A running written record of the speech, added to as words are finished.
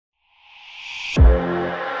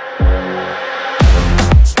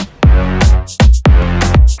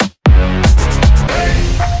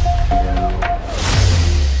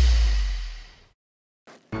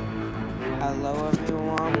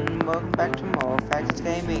or Faggots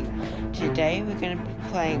Gaming. Today we're going to be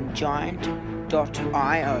playing Giant.io,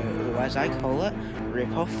 or as I call it,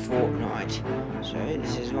 ripoff Fortnite. So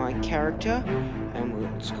this is my character, and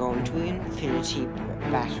let's go into Infinity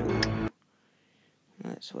Battle.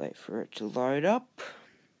 Let's wait for it to load up.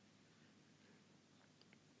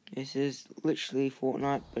 This is literally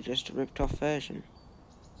Fortnite, but just a ripped off version.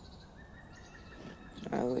 So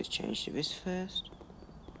I always change to this first.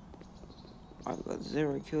 I've got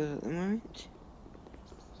 0 kills at the moment.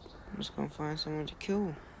 I'm just gonna find someone to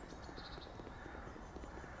kill.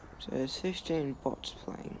 So there's 15 bots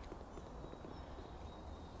playing.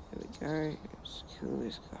 There we go. Let's kill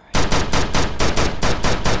this guy.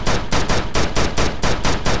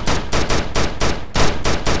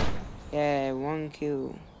 Yeah, 1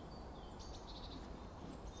 kill.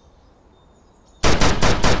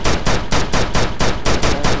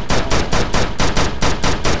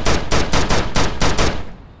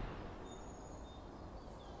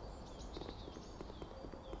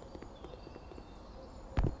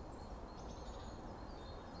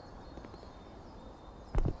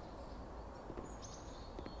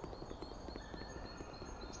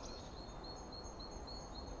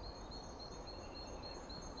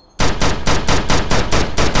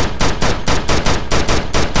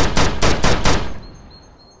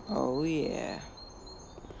 Oh yeah.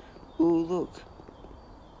 Ooh, look.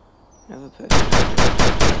 Another person.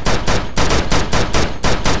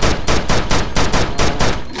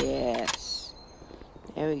 Yes.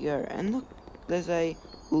 There we go. And look, there's a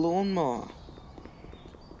lawnmower.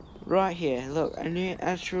 Right here, look, a new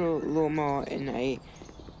actual lawnmower in a,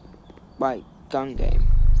 like, gun game.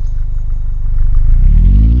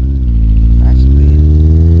 That's weird.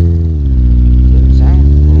 Doesn't sound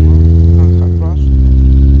like a lawnmower. Can't cut grass with it.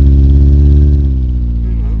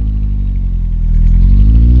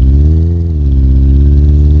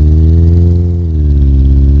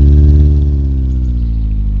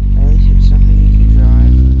 At least it's something you can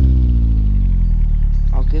drive.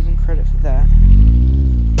 I'll give him credit for that.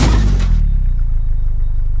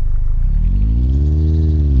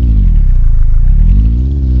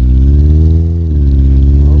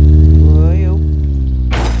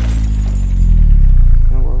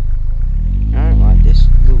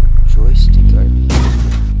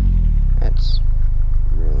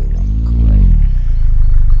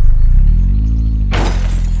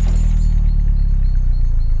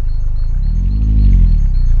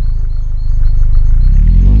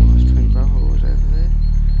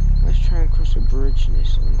 A bridge in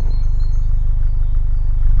this lawnmower.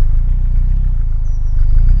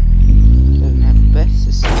 Doesn't have the best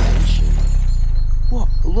suspension. What?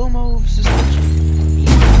 A lawnmower with suspension?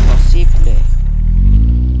 Impossible.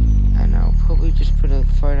 And I'll probably just put a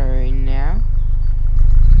photo in now.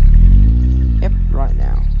 Yep, right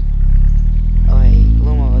now. Oh, a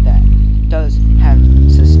lawnmower that does have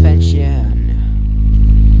suspension.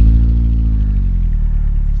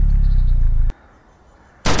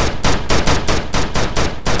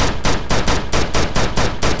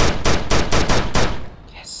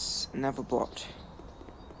 Another bot.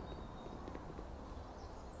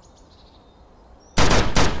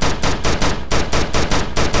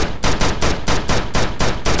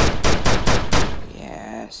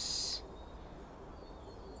 Yes.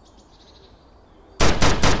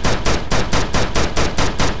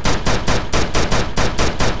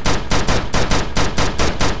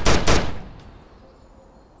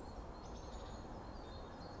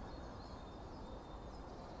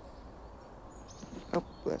 Oh,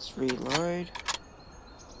 let's reload.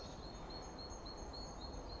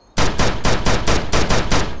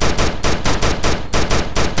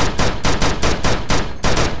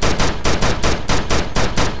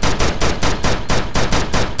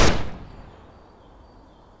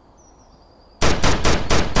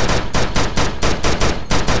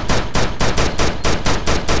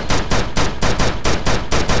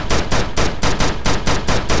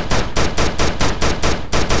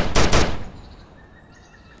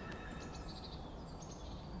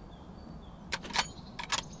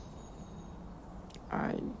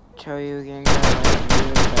 I tell you again, guys, I'm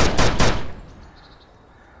really bad.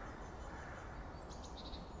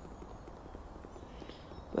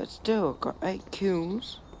 But still, got 8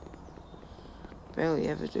 kills. Barely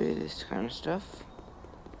ever do this kind of stuff.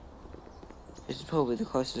 This is probably the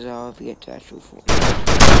closest I'll ever get to actual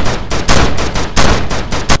Fortnite.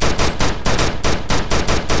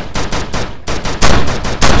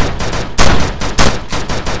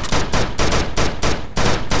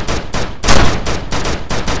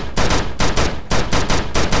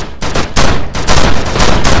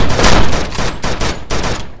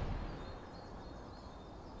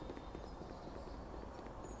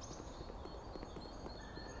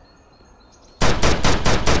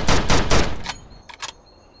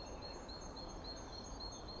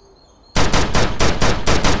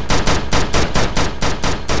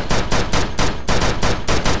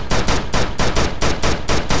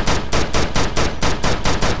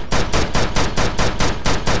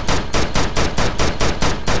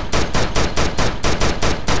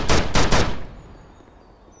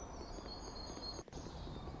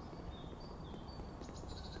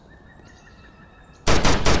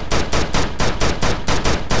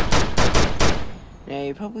 Now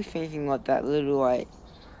you're probably thinking like that little like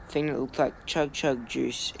thing that looks like chug chug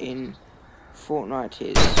juice in Fortnite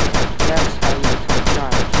is. That's how you become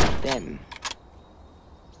giant like them.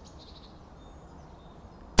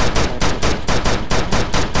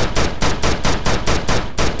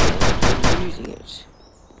 Using it.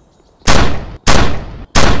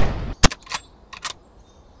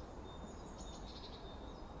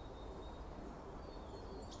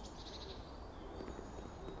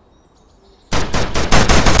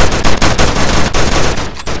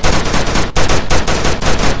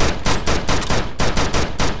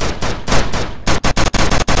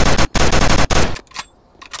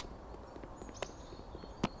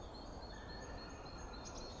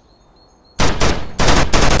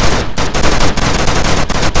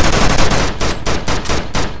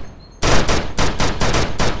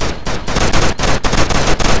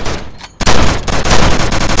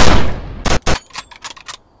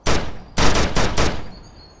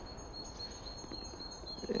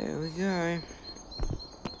 There we go.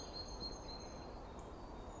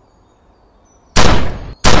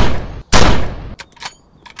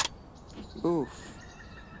 Oof.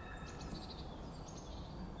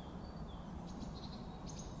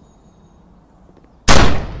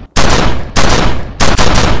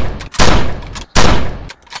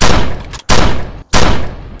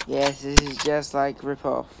 Yes, this is just like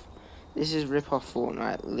ripoff. This is ripoff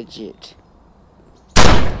Fortnite, legit.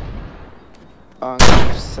 Oh, I'm gonna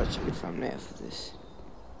have such a good thumbnail for this.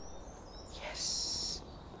 Yes.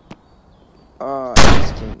 Oh,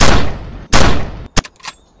 instant.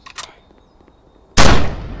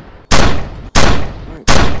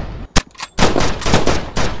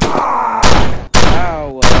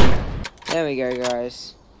 Oh, well. There we go,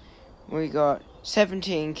 guys. We got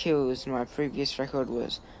 17 kills. My previous record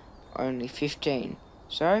was only 15.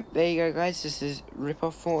 So, there you go, guys. This is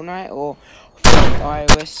ripoff Fortnite, or for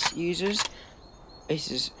iOS users. This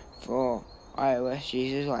is for iOS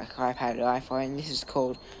users like iPad or iPhone. This is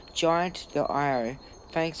called Giant.io.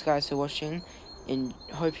 Thanks, guys, for watching, and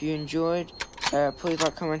hope you enjoyed. Please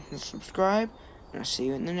like, comment, and subscribe, and I'll see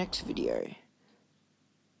you in the next video.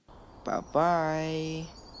 Bye-bye.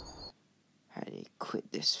 How do you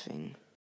quit this thing?